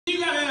You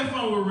gotta have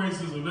fun with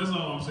racism. That's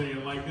all I'm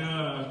saying. Like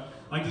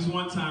this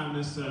one time,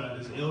 this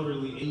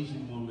elderly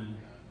Asian woman,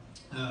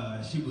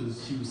 she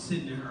was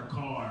sitting in her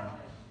car.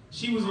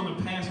 She was on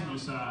the passenger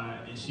side,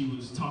 and she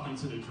was talking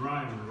to the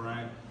driver,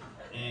 right?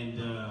 And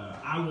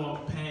I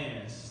walked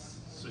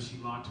past, so she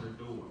locked her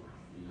door.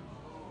 You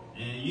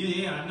know? And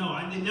yeah, I know.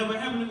 It never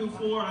happened to me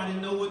before. I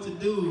didn't know what to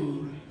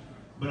do,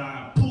 but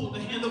I pulled the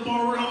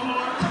handlebar real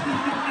hard.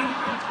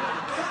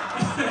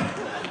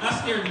 I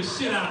scared the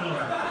shit out of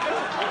her.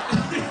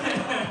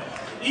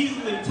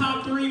 Easily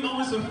top 3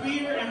 moments of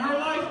fear in her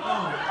life.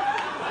 Oh,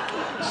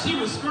 she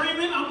was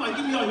screaming. I'm like,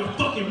 give me all your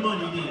fucking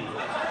money then.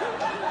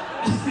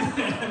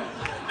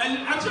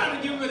 And I tried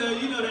to give her the,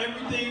 the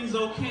everything's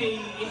okay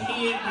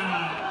head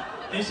nod,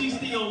 and she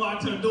still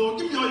locked her door.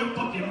 Give me all your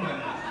fucking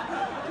money.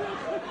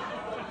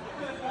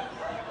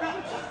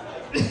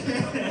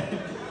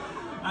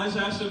 I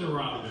should have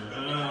robbed her.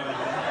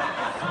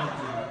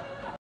 Fuck